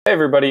Hey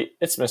everybody,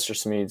 it's Mr.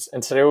 Smedes,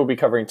 and today we'll be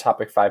covering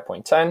topic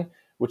 5.10,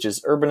 which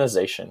is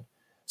urbanization.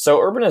 So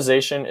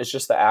urbanization is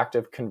just the act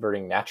of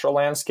converting natural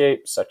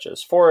landscapes, such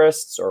as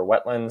forests or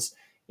wetlands,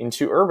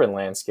 into urban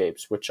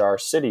landscapes, which are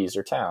cities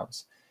or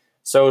towns.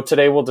 So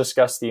today we'll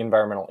discuss the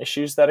environmental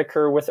issues that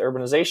occur with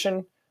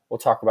urbanization. We'll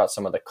talk about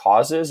some of the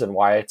causes and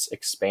why it's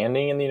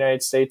expanding in the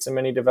United States and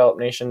many developed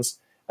nations.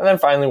 And then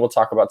finally, we'll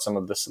talk about some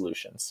of the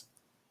solutions.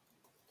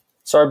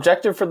 So our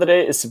objective for the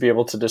day is to be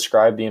able to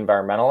describe the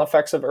environmental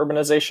effects of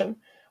urbanization.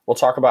 We'll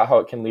talk about how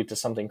it can lead to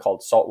something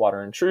called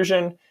saltwater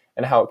intrusion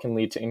and how it can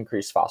lead to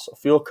increased fossil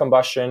fuel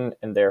combustion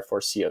and therefore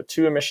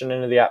CO2 emission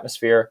into the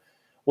atmosphere.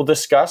 We'll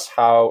discuss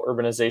how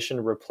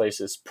urbanization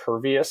replaces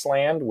pervious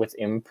land with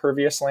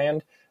impervious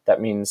land.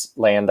 That means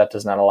land that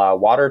does not allow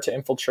water to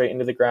infiltrate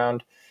into the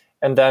ground.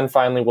 And then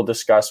finally, we'll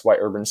discuss why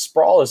urban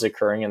sprawl is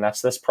occurring, and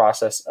that's this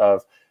process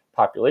of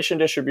population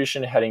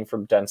distribution heading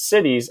from dense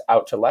cities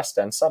out to less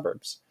dense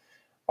suburbs.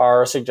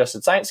 Our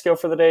suggested science skill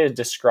for the day is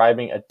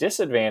describing a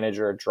disadvantage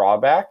or a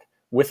drawback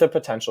with a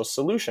potential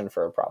solution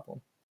for a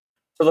problem.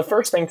 So the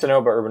first thing to know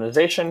about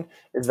urbanization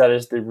is that it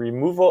is the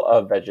removal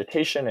of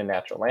vegetation and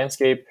natural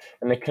landscape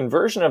and the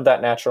conversion of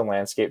that natural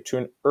landscape to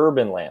an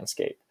urban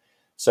landscape.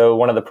 So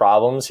one of the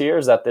problems here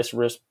is that this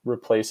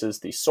replaces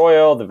the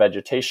soil, the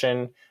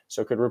vegetation,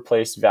 so it could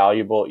replace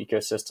valuable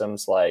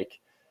ecosystems like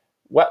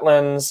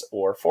wetlands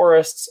or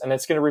forests, and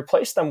it's going to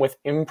replace them with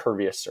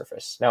impervious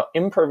surface. Now,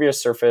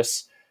 impervious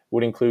surface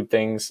would include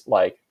things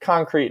like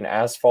concrete and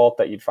asphalt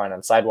that you'd find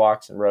on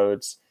sidewalks and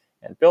roads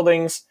and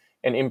buildings.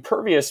 And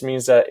impervious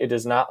means that it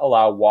does not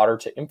allow water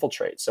to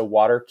infiltrate. So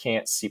water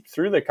can't seep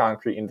through the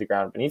concrete into the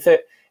ground beneath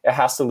it. It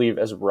has to leave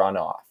as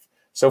runoff.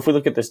 So if we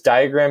look at this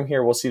diagram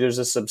here, we'll see there's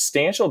a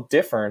substantial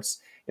difference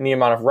in the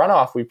amount of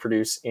runoff we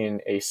produce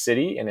in a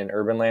city, in an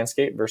urban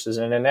landscape versus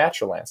in a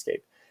natural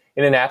landscape.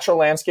 In a natural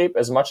landscape,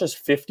 as much as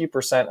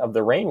 50% of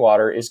the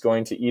rainwater is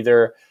going to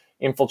either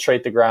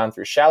infiltrate the ground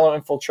through shallow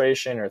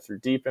infiltration or through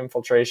deep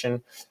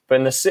infiltration. But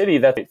in the city,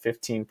 that's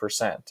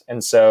 15%.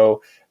 And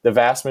so the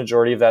vast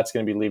majority of that's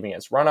going to be leaving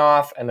as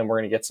runoff, and then we're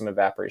going to get some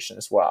evaporation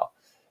as well.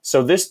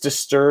 So this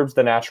disturbs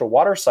the natural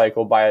water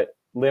cycle by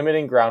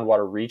limiting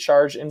groundwater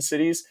recharge in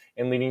cities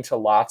and leading to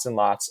lots and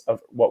lots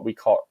of what we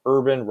call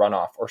urban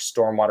runoff or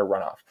stormwater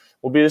runoff.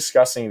 We'll be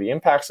discussing the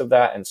impacts of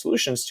that and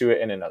solutions to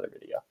it in another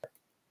video.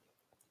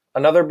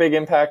 Another big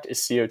impact is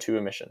CO2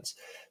 emissions.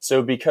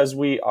 So because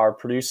we are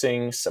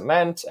producing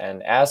cement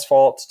and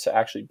asphalt to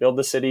actually build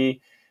the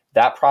city,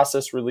 that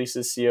process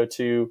releases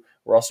CO2.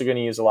 We're also going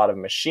to use a lot of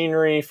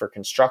machinery for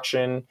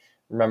construction.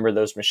 Remember,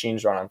 those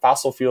machines run on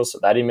fossil fuels, so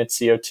that emits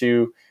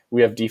CO2.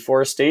 We have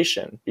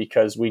deforestation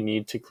because we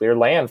need to clear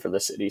land for the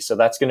city. So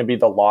that's going to be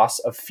the loss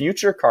of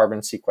future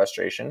carbon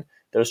sequestration.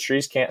 Those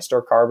trees can't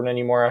store carbon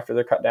anymore after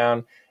they're cut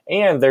down,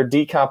 and their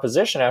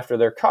decomposition after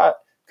they're cut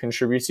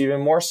contributes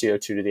even more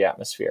CO2 to the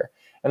atmosphere.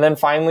 And then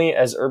finally,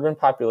 as urban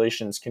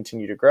populations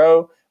continue to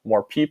grow,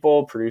 more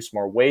people produce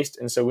more waste.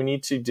 And so we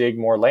need to dig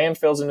more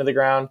landfills into the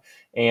ground.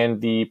 And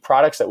the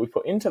products that we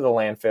put into the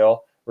landfill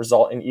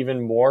result in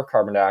even more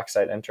carbon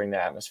dioxide entering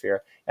the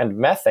atmosphere. And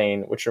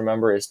methane, which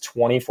remember is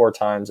 24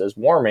 times as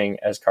warming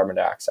as carbon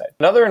dioxide.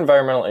 Another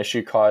environmental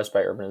issue caused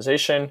by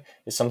urbanization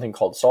is something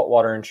called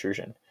saltwater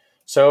intrusion.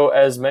 So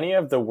as many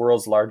of the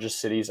world's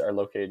largest cities are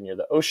located near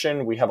the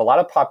ocean, we have a lot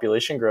of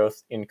population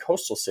growth in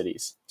coastal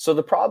cities. So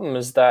the problem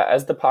is that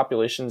as the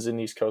populations in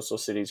these coastal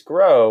cities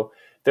grow,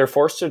 they're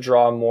forced to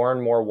draw more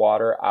and more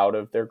water out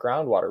of their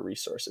groundwater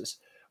resources.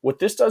 What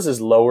this does is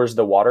lowers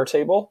the water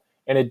table,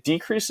 and it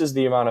decreases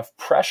the amount of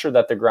pressure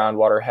that the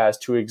groundwater has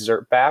to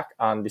exert back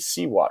on the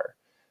seawater.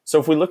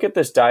 So if we look at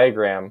this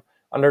diagram,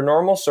 under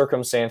normal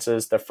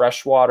circumstances, the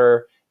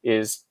freshwater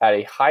is at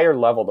a higher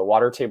level. The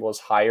water table is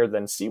higher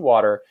than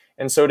seawater,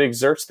 and so it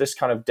exerts this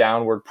kind of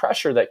downward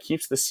pressure that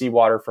keeps the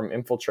seawater from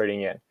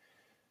infiltrating in.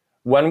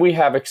 When we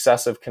have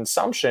excessive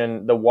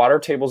consumption, the water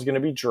table is going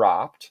to be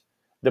dropped,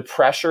 the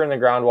pressure in the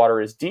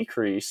groundwater is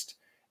decreased,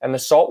 and the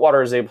salt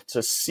water is able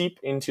to seep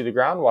into the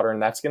groundwater,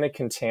 and that's going to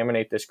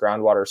contaminate this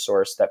groundwater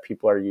source that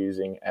people are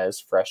using as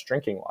fresh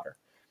drinking water.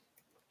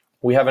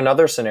 We have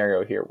another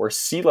scenario here where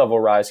sea level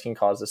rise can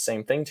cause the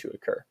same thing to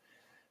occur.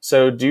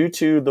 So due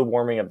to the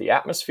warming of the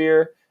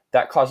atmosphere,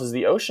 that causes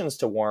the oceans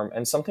to warm,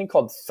 and something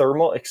called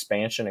thermal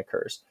expansion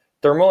occurs.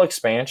 Thermal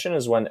expansion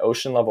is when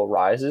ocean level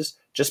rises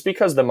just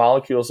because the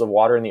molecules of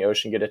water in the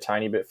ocean get a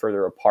tiny bit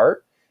further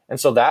apart, and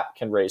so that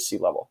can raise sea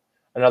level.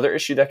 Another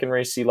issue that can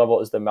raise sea level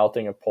is the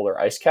melting of polar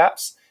ice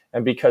caps,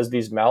 and because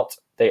these melt,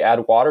 they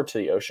add water to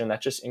the ocean.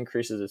 That just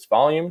increases its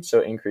volume,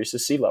 so it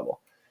increases sea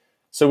level.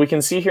 So we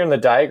can see here in the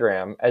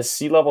diagram, as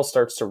sea level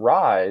starts to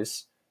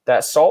rise,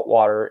 that salt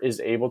water is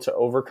able to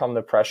overcome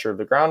the pressure of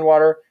the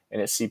groundwater,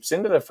 and it seeps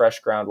into the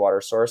fresh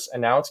groundwater source,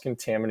 and now it's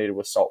contaminated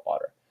with salt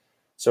water.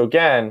 So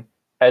again,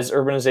 as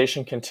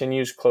urbanization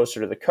continues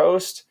closer to the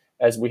coast,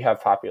 as we have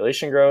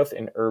population growth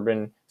in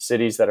urban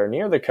cities that are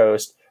near the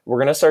coast, we're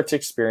going to start to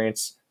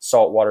experience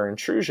saltwater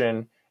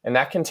intrusion, and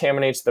that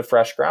contaminates the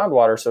fresh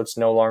groundwater, so it's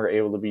no longer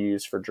able to be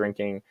used for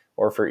drinking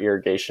or for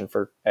irrigation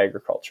for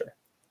agriculture.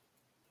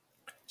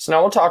 So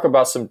now we'll talk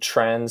about some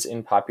trends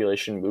in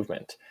population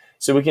movement.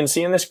 So we can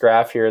see in this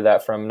graph here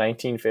that from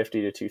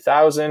 1950 to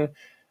 2000,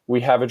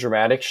 we have a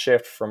dramatic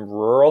shift from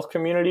rural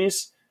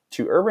communities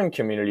to urban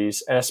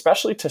communities, and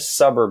especially to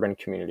suburban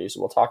communities.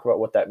 We'll talk about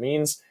what that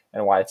means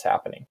and why it's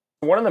happening.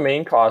 One of the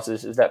main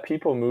causes is that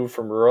people move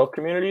from rural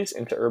communities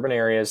into urban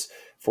areas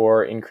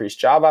for increased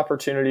job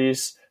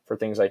opportunities, for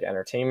things like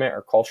entertainment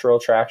or cultural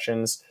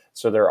attractions.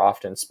 So there are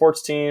often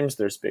sports teams,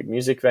 there's big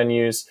music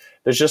venues.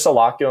 There's just a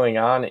lot going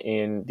on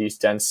in these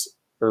dense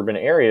urban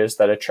areas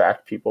that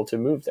attract people to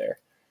move there.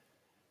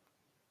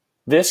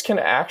 This can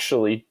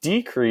actually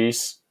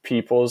decrease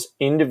people's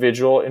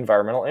individual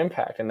environmental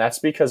impact. And that's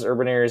because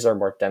urban areas are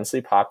more densely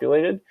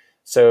populated.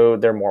 So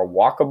they're more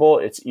walkable.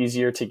 It's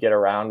easier to get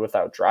around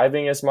without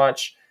driving as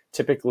much.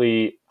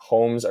 Typically,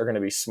 homes are going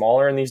to be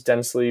smaller in these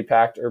densely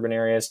packed urban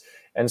areas.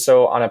 And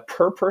so on a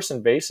per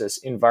person basis,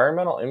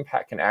 environmental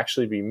impact can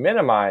actually be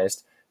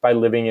minimized by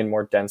living in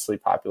more densely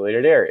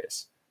populated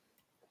areas.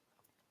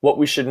 What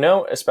we should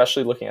note,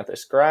 especially looking at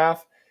this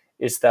graph,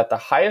 is that the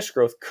highest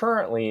growth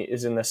currently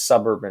is in the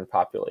suburban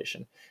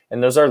population.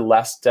 And those are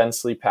less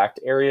densely packed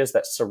areas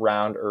that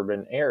surround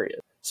urban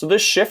areas. So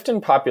this shift in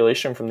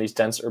population from these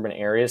dense urban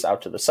areas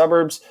out to the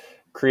suburbs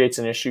creates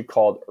an issue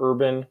called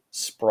urban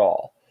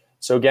sprawl.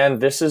 So again,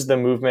 this is the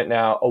movement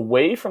now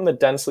away from the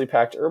densely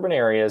packed urban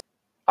areas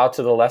out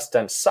to the less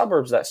dense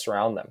suburbs that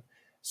surround them.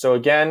 So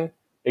again,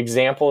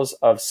 examples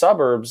of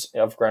suburbs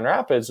of Grand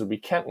Rapids would be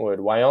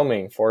Kentwood,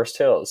 Wyoming, Forest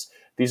Hills.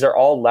 These are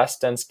all less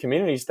dense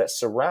communities that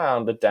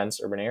surround the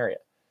dense urban area.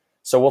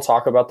 So we'll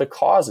talk about the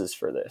causes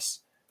for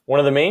this. One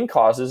of the main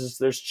causes is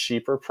there's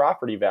cheaper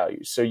property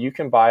values. So you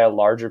can buy a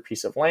larger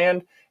piece of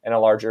land and a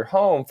larger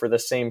home for the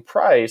same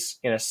price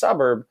in a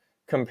suburb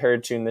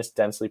compared to in this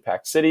densely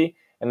packed city.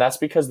 And that's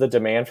because the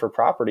demand for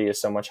property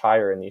is so much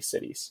higher in these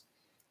cities.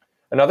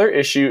 Another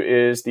issue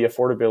is the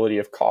affordability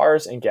of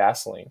cars and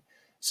gasoline.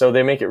 So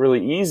they make it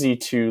really easy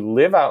to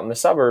live out in the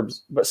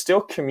suburbs, but still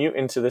commute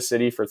into the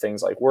city for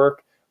things like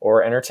work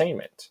or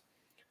entertainment.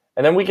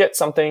 And then we get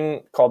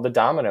something called the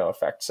domino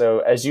effect. So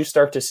as you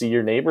start to see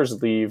your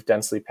neighbors leave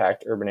densely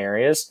packed urban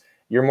areas,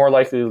 you're more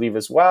likely to leave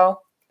as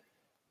well.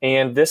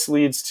 And this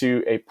leads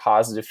to a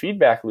positive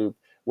feedback loop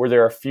where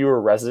there are fewer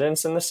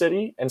residents in the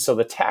city. And so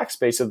the tax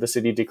base of the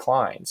city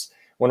declines.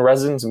 When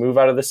residents move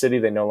out of the city,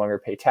 they no longer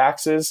pay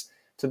taxes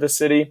to the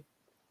city.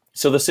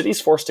 So the city's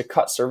forced to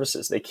cut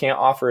services. They can't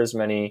offer as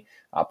many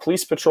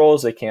police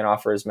patrols. They can't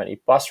offer as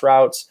many bus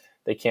routes.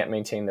 They can't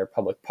maintain their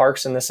public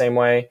parks in the same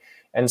way.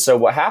 And so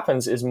what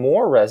happens is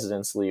more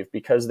residents leave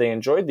because they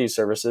enjoyed these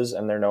services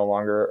and they're no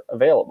longer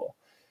available.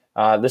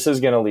 This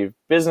is going to leave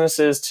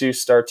businesses to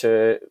start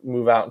to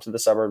move out into the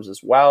suburbs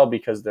as well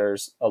because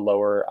there's a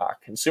lower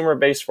consumer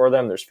base for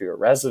them. There's fewer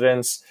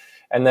residents.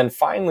 And then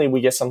finally, we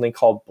get something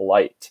called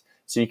blight.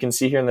 So you can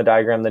see here in the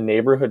diagram, the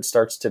neighborhood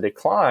starts to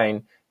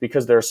decline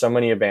because there are so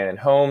many abandoned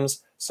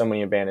homes, so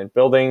many abandoned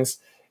buildings,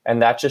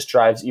 and that just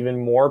drives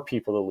even more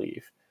people to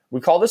leave.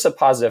 We call this a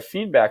positive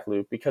feedback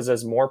loop because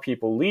as more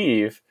people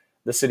leave,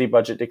 the city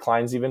budget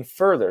declines even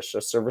further. So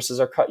services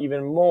are cut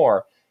even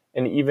more,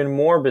 and even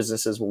more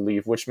businesses will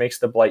leave, which makes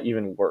the blight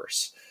even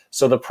worse.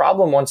 So the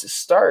problem, once it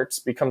starts,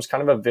 becomes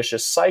kind of a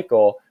vicious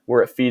cycle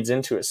where it feeds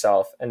into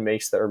itself and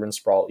makes the urban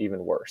sprawl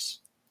even worse.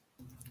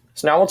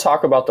 So now we'll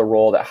talk about the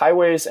role that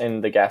highways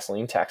and the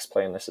gasoline tax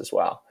play in this as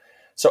well.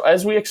 So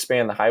as we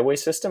expand the highway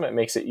system, it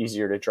makes it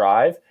easier to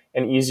drive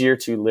and easier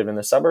to live in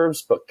the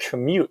suburbs, but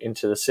commute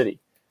into the city.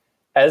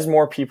 As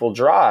more people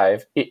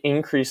drive, it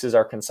increases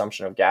our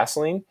consumption of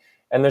gasoline,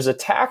 and there's a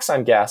tax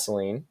on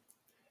gasoline,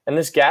 and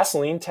this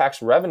gasoline tax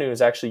revenue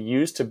is actually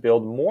used to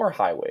build more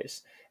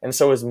highways. And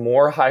so as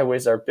more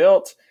highways are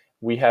built,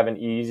 we have an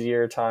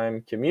easier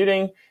time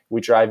commuting, we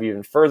drive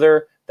even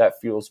further, that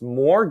fuels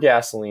more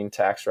gasoline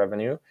tax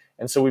revenue,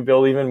 and so we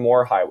build even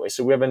more highways.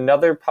 So we have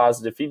another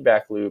positive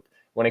feedback loop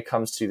when it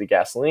comes to the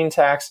gasoline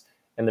tax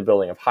and the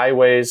building of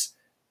highways,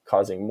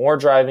 causing more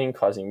driving,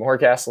 causing more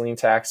gasoline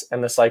tax,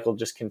 and the cycle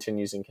just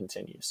continues and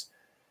continues.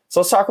 So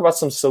let's talk about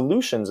some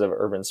solutions of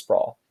urban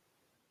sprawl.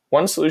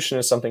 One solution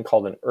is something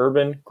called an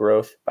urban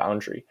growth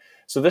boundary.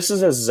 So this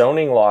is a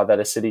zoning law that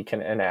a city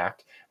can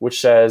enact,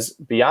 which says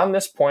beyond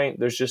this point,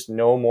 there's just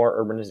no more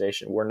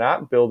urbanization. We're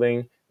not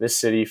building this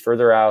city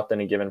further out than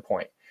a given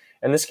point.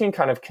 And this can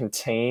kind of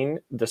contain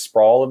the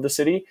sprawl of the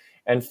city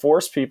and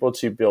force people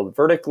to build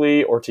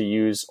vertically or to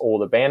use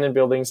old abandoned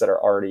buildings that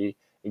are already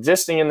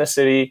existing in the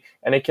city,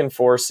 and it can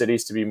force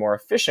cities to be more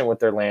efficient with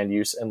their land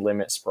use and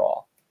limit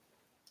sprawl.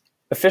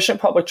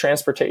 Efficient public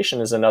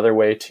transportation is another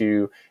way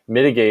to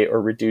mitigate or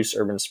reduce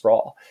urban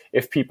sprawl.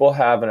 If people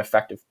have an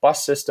effective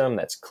bus system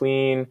that's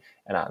clean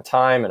and on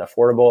time and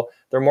affordable,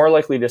 they're more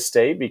likely to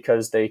stay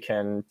because they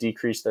can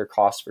decrease their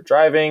costs for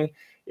driving.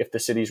 If the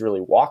city's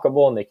really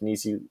walkable and they can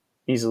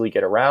easily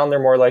get around, they're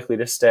more likely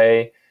to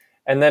stay.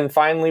 And then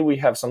finally, we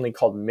have something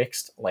called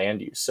mixed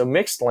land use. So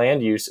mixed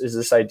land use is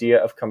this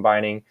idea of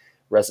combining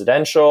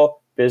residential,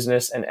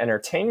 business, and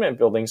entertainment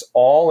buildings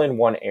all in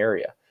one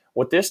area.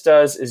 What this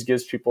does is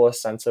gives people a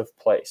sense of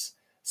place.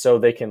 So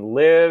they can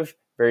live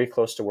very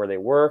close to where they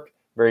work,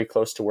 very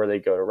close to where they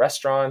go to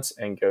restaurants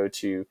and go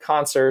to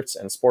concerts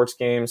and sports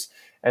games.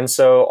 And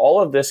so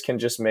all of this can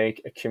just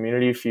make a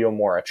community feel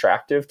more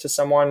attractive to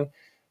someone.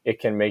 It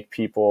can make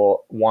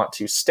people want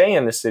to stay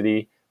in the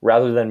city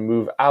rather than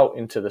move out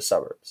into the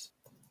suburbs.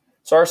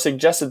 So our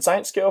suggested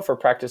science skill for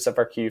practice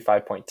FRQ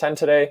 5.10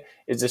 today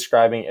is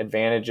describing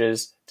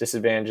advantages,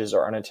 disadvantages,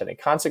 or unintended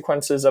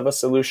consequences of a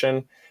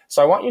solution.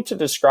 So I want you to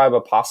describe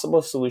a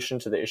possible solution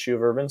to the issue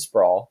of urban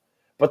sprawl,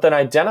 but then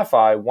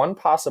identify one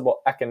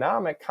possible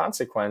economic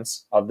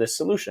consequence of this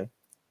solution.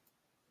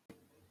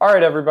 All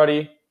right,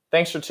 everybody.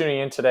 Thanks for tuning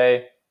in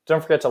today.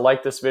 Don't forget to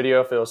like this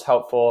video if it was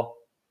helpful,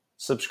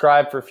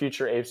 subscribe for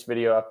future APES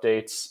video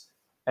updates,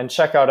 and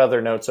check out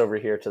other notes over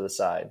here to the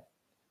side.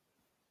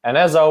 And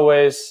as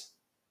always,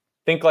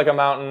 think like a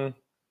mountain,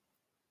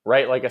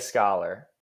 write like a scholar.